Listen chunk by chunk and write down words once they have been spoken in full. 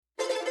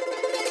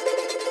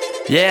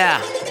Yeah,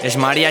 els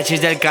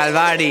mariatxis del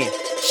Calvari,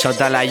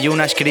 sota la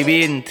lluna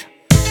escrivint.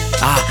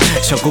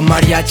 Sóc un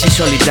mariatxi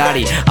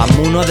solitari, amb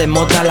uno de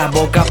mota a la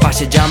boca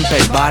passejant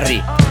pel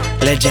barri.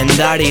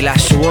 Llegendari, la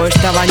suor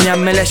està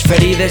banyant-me les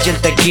ferides i el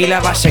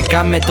tequila va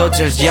secant-me tots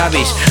els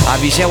llavis.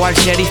 Aviseu al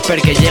Xèrif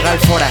perquè llega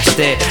el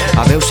foraster.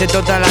 Beu-se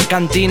tota la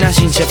cantina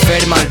sense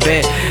fer malbé.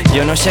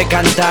 Jo no sé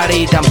cantar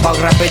i tampoc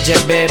rapege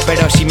bé,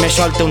 però si me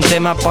solta un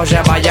tema posa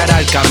a ballar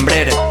al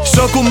cambrer.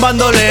 Soc un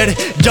bandoler,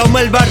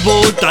 Jaume el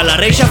Barbut, a la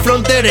reixa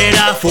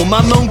fronterera,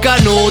 fumant-me un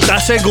canut,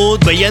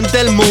 assegut, veient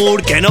el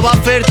mur, que no va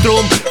fer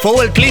Trump. Fou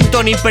el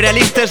Clinton,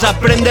 imperialistes a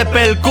prendre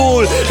pel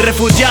cul.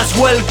 Refugiats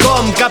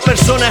welcome, cap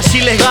persona és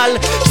il·legal,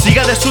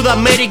 siga de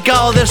Sud-amèrica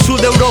o del sud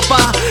d'Europa.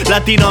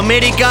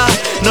 Latinoamèrica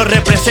nos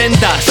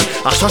representas.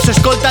 Això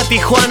s'escolta a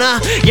Tijuana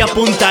i a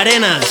Punta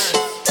Arenas.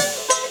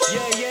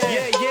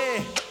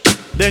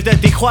 Des de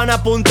Tijuana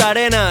a Punta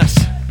Arenas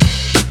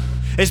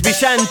és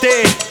Vicen-T,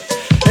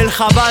 el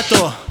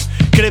Javato,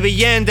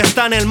 crevillent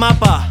està en el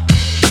mapa.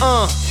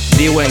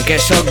 Diuen que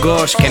sóc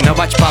gos, que no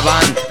vaig pa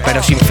avant,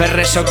 però sin fer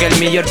res sóc el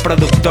millor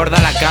productor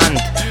d'Alacant.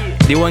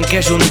 Diuen que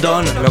és un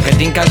don, lo que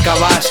tinc al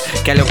cabàs,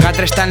 que lo que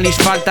altres tant li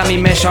falta a mi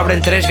me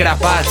sobren 3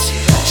 grapats.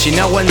 Si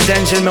no ho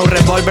entens el meu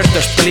revòlver t'ho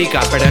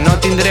explica, però no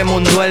tindrem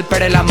un duel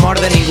per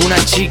l'amor de ninguna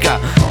xica.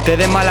 Té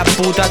de mala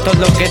puta tot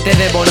lo que té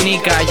de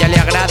bonica, ja li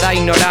agrada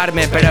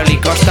ignorar-me però li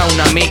costa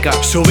una mica.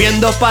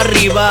 Subiendo pa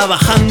arriba,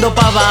 bajando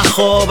pa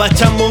abajo, vaig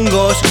amb un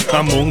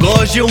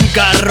gos i un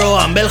carro,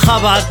 amb el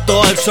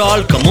Javato al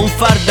sol com un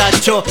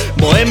fardatxo.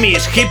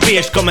 Bohemis,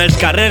 hippies com els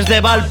carrers de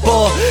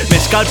Valpo,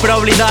 mescal per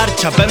oblidar,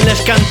 xapem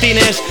les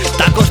cantines,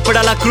 tacos per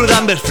a la cruda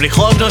amb els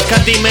frijols no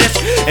escatimes.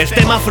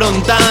 Estem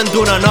afrontant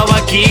una nova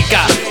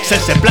quica,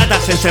 sense plata,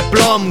 sense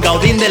plom,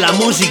 gaudint de la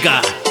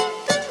música.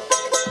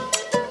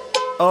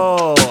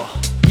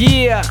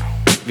 Yeah,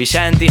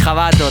 Vicen-T i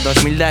Javato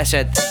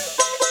 2017.